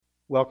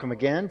Welcome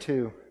again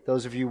to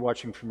those of you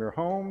watching from your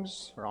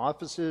homes or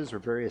offices or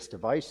various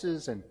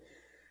devices, and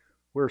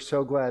we're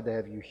so glad to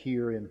have you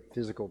here in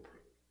physical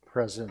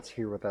presence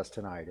here with us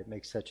tonight. It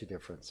makes such a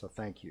difference, so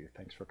thank you.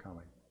 Thanks for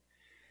coming.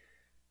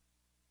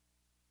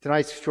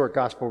 Tonight's short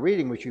gospel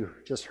reading, which you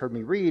just heard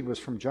me read, was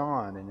from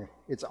John, and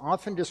it's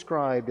often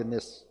described in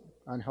this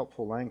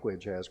unhelpful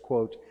language as,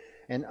 quote,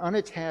 an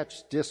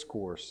unattached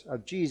discourse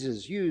of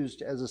Jesus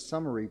used as a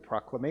summary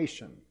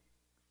proclamation.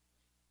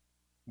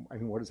 I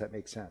mean, what does that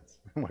make sense?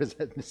 What is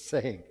that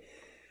saying?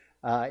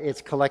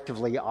 It's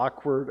collectively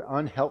awkward,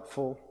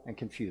 unhelpful, and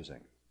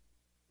confusing.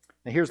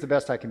 Now, here's the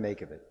best I can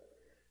make of it.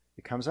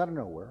 It comes out of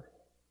nowhere.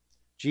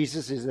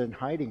 Jesus is in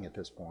hiding at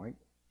this point.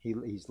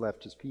 He's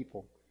left his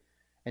people,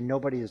 and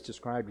nobody is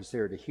described as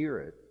there to hear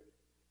it.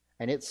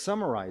 And it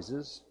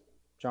summarizes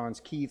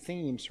John's key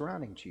themes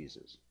surrounding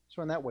Jesus.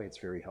 So in that way, it's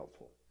very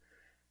helpful.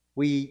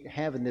 We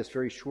have in this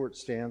very short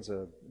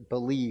stanza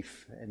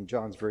belief, and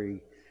John's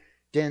very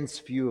dense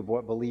view of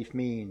what belief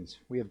means.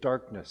 We have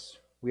darkness,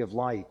 we have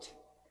light,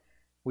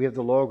 we have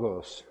the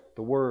Logos,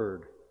 the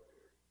Word.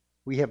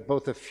 We have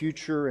both a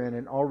future and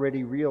an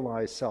already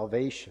realized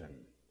salvation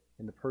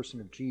in the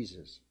person of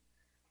Jesus.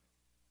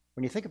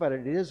 When you think about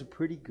it, it is a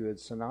pretty good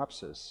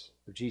synopsis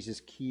of Jesus'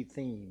 key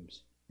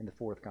themes in the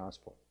fourth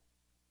gospel.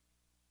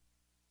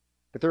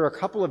 But there are a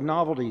couple of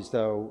novelties,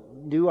 though,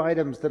 new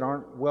items that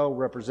aren't well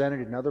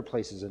represented in other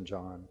places in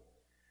John.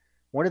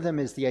 One of them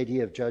is the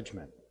idea of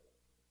judgment.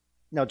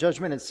 Now,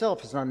 judgment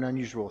itself is not an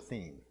unusual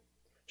theme.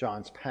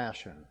 John's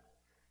passion,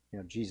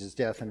 Jesus'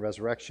 death and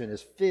resurrection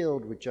is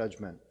filled with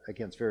judgment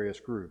against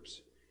various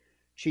groups,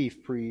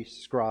 chief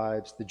priests,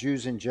 scribes, the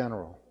Jews in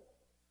general.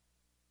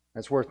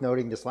 It's worth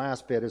noting this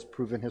last bit is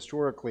proven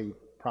historically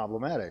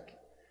problematic,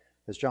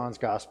 as John's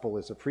gospel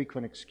is a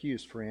frequent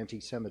excuse for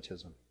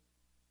anti-Semitism.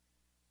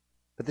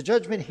 But the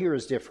judgment here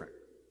is different.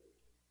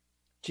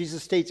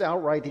 Jesus states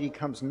outright that he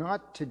comes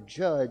not to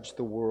judge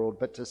the world,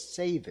 but to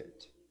save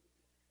it.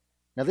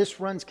 Now, this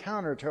runs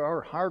counter to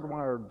our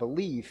hardwired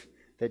belief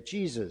that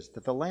Jesus,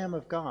 that the Lamb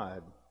of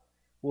God,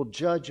 will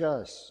judge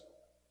us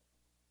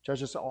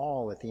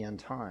all at the end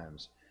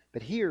times.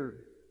 But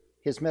here,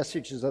 his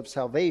message is of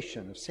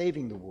salvation, of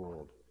saving the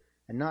world,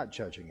 and not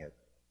judging it.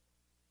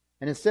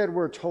 And instead,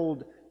 we're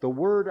told, the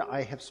word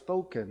I have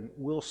spoken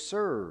will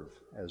serve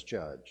as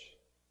judge.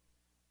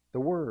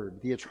 The word,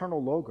 the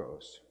eternal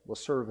Logos, will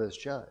serve as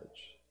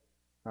judge,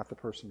 not the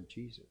person of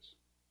Jesus.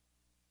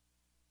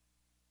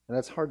 And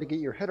that's hard to get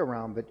your head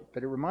around, but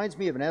it reminds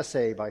me of an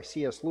essay by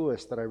C.S.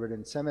 Lewis that I read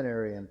in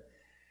seminary and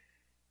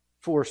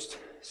forced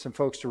some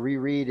folks to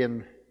reread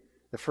in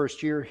the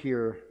first year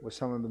here with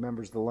some of the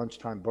members of the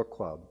Lunchtime Book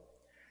Club.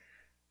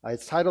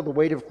 It's titled The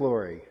Weight of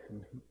Glory.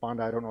 And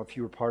Bondi, I don't know if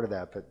you were part of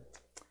that, but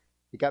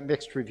it got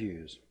mixed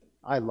reviews.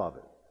 I love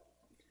it.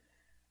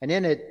 And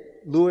in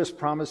it, Lewis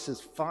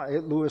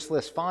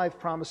lists 5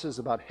 promises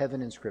about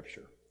heaven in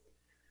Scripture.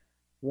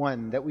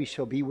 1, that we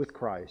shall be with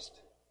Christ.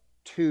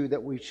 2,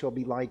 that we shall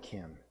be like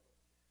him.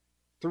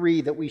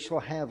 3, that we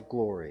shall have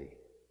glory.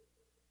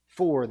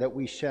 4, that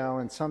we shall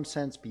in some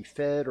sense be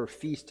fed or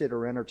feasted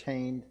or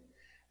entertained.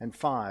 And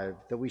 5,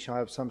 that we shall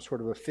have some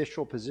sort of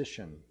official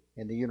position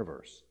in the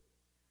universe.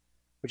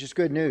 Which is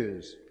good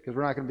news, because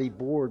we're not going to be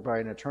bored by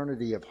an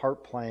eternity of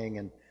harp playing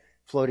and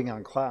floating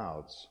on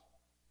clouds.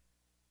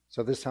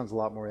 So this sounds a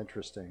lot more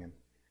interesting. And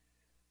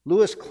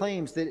Lewis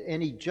claims that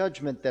any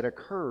judgment that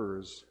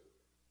occurs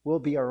will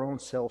be our own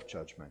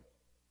self-judgment.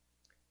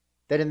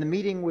 That in the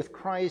meeting with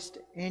Christ,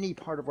 any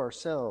part of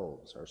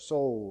ourselves, our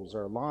souls,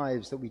 our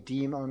lives that we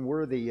deem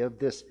unworthy of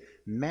this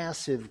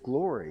massive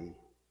glory,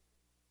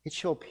 it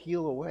shall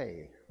peel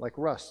away like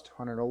rust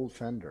on an old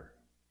fender.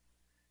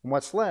 And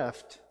what's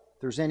left,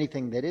 if there's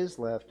anything that is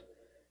left,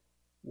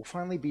 will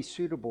finally be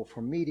suitable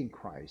for meeting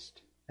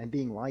Christ and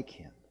being like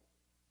him.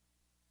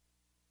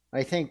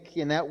 I think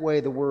in that way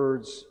the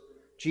words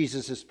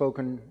Jesus has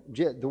spoken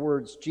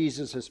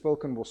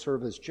will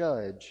serve as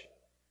judge.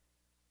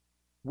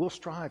 We'll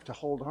strive to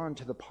hold on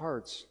to the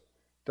parts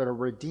that are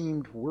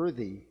redeemed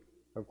worthy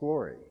of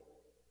glory.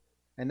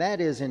 And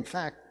that is, in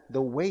fact,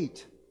 the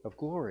weight of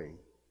glory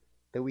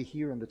that we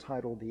hear in the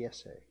title of the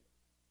essay.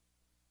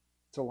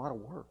 It's a lot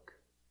of work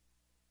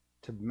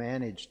to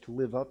manage to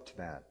live up to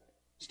that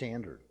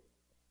standard.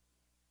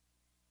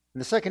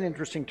 And the second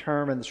interesting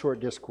term in the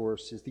short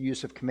discourse is the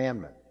use of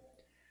commandment.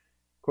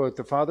 Quote,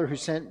 the Father who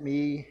sent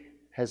me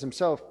has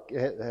himself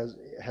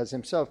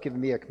given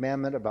me a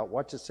commandment about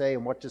what to say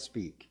and what to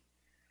speak.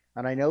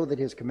 And I know that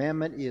his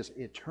commandment is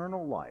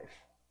eternal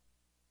life.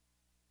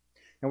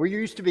 Now, we're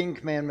used to being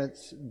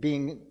commandments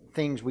being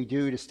things we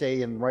do to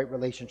stay in right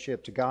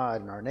relationship to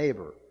God and our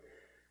neighbor.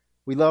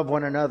 We love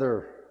one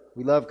another.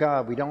 We love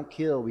God. We don't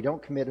kill. We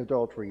don't commit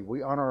adultery.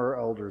 We honor our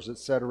elders,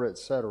 etc.,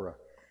 etc.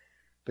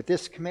 But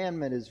this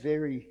commandment is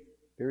very,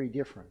 very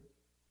different.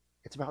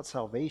 It's about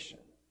salvation.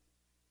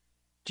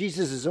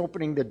 Jesus is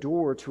opening the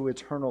door to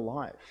eternal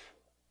life.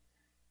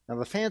 Now,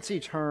 the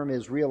fancy term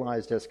is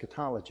realized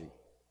eschatology.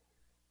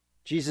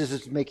 Jesus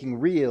is making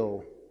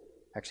real,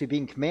 actually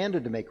being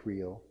commanded to make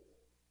real,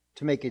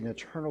 to make an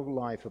eternal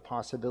life a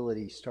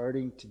possibility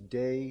starting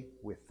today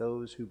with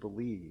those who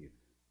believe.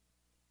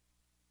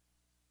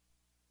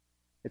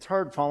 It's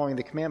hard following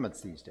the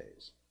commandments these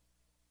days.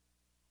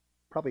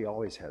 Probably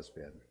always has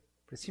been.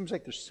 But it seems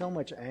like there's so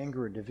much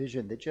anger and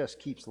division that just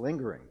keeps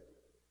lingering.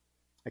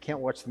 I can't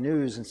watch the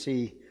news and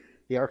see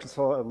the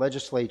Arkansas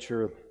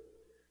legislature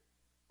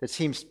that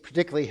seems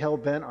particularly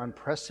hell-bent on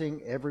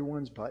pressing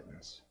everyone's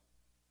buttons.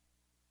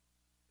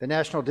 The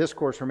national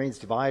discourse remains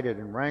divided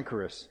and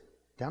rancorous,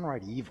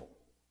 downright evil.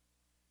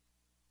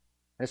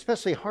 And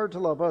especially hard to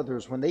love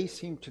others when they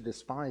seem to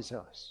despise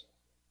us.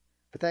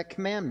 But that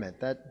commandment,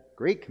 that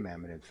great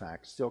commandment, in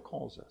fact, still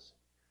calls us,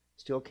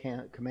 still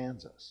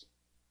commands us.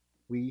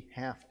 We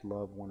have to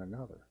love one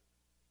another.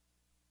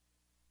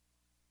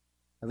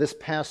 Now, this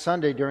past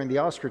Sunday during the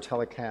Oscar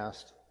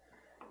telecast,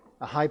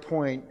 a high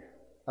point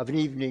of an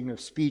evening of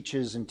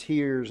speeches and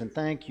tears and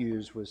thank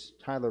yous was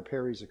Tyler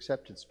Perry's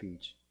acceptance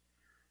speech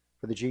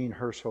for the Jean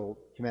Hersholt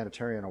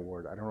Humanitarian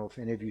Award. I don't know if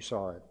any of you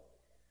saw it.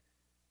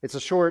 It's a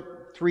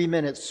short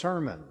 3-minute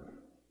sermon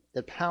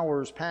that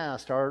powers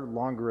past our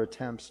longer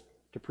attempts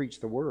to preach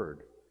the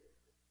word.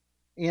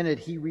 In it,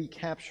 he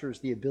recaptures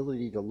the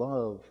ability to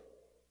love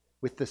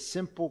with the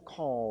simple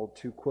call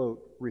to,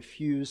 quote,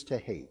 refuse to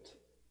hate.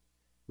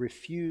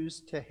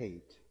 Refuse to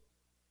hate.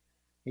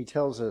 He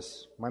tells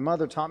us, my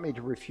mother taught me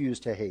to refuse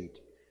to hate.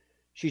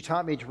 She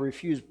taught me to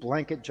refuse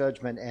blanket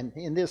judgment. And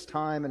in this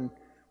time, and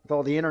with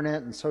all the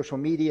internet and social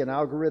media and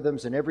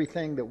algorithms and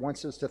everything that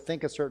wants us to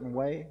think a certain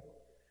way,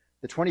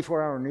 the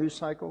 24-hour news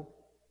cycle,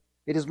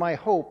 it is my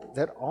hope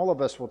that all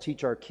of us will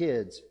teach our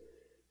kids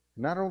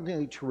not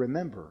only to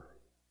remember,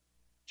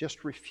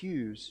 just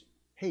refuse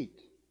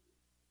hate.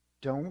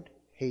 Don't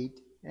hate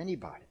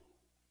anybody.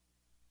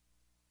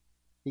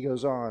 He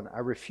goes on, I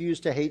refuse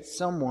to hate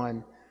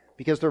someone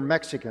because they're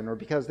Mexican or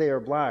because they are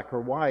black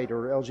or white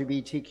or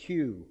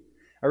LGBTQ.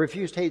 I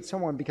refuse to hate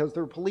someone because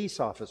they're a police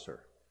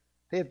officer.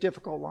 They have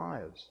difficult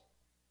lives.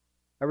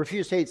 I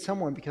refuse to hate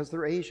someone because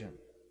they're Asian.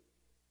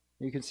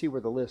 You can see where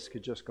the list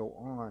could just go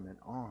on and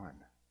on.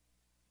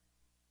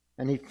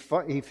 And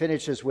he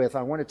finishes with,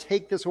 I want to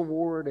take this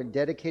award and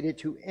dedicate it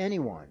to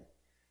anyone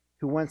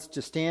who wants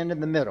to stand in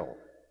the middle,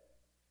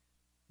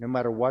 no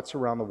matter what's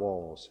around the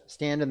walls.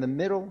 Stand in the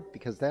middle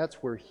because that's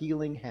where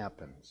healing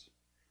happens.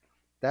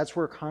 That's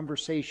where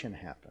conversation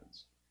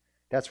happens.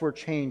 That's where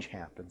change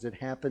happens. It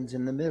happens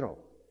in the middle.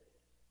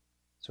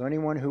 So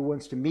anyone who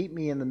wants to meet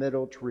me in the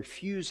middle to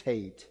refuse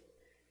hate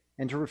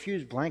and to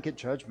refuse blanket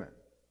judgment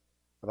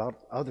about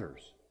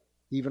others,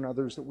 even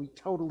others that we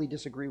totally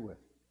disagree with,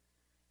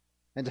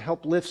 and to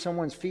help lift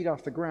someone's feet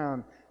off the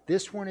ground,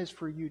 this one is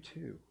for you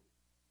too.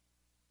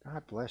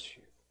 God bless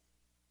you.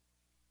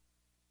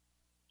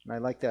 And I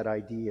like that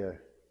idea.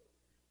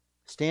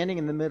 Standing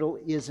in the middle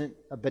isn't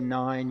a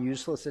benign,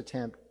 useless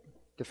attempt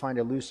to find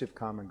elusive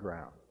common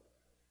ground.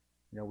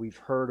 You know, we've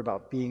heard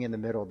about being in the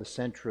middle, the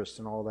centrists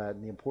and all that,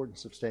 and the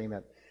importance of staying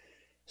that.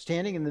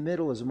 Standing in the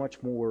middle is a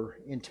much more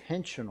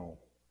intentional,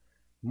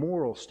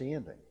 moral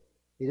standing.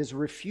 It is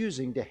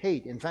refusing to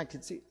hate. In fact,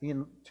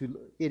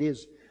 it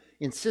is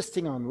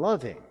insisting on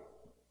loving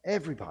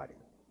everybody.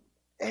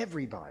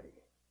 Everybody.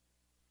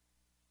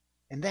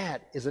 And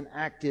that is an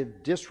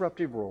active,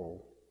 disruptive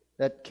role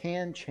that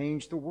can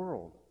change the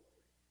world.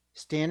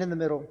 Stand in the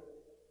middle,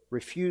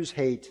 refuse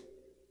hate,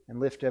 and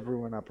lift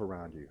everyone up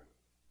around you.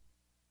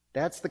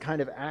 That's the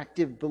kind of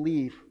active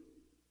belief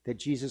that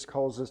Jesus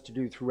calls us to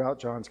do throughout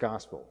John's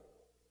Gospel.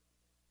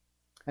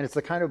 And it's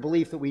the kind of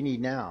belief that we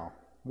need now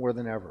more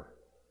than ever.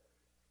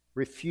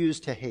 Refuse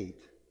to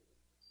hate.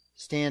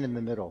 Stand in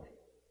the middle.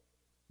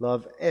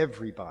 Love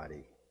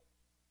everybody.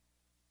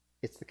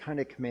 It's the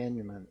kind of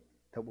commandment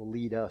that will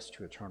lead us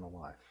to eternal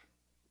life.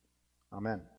 Amen.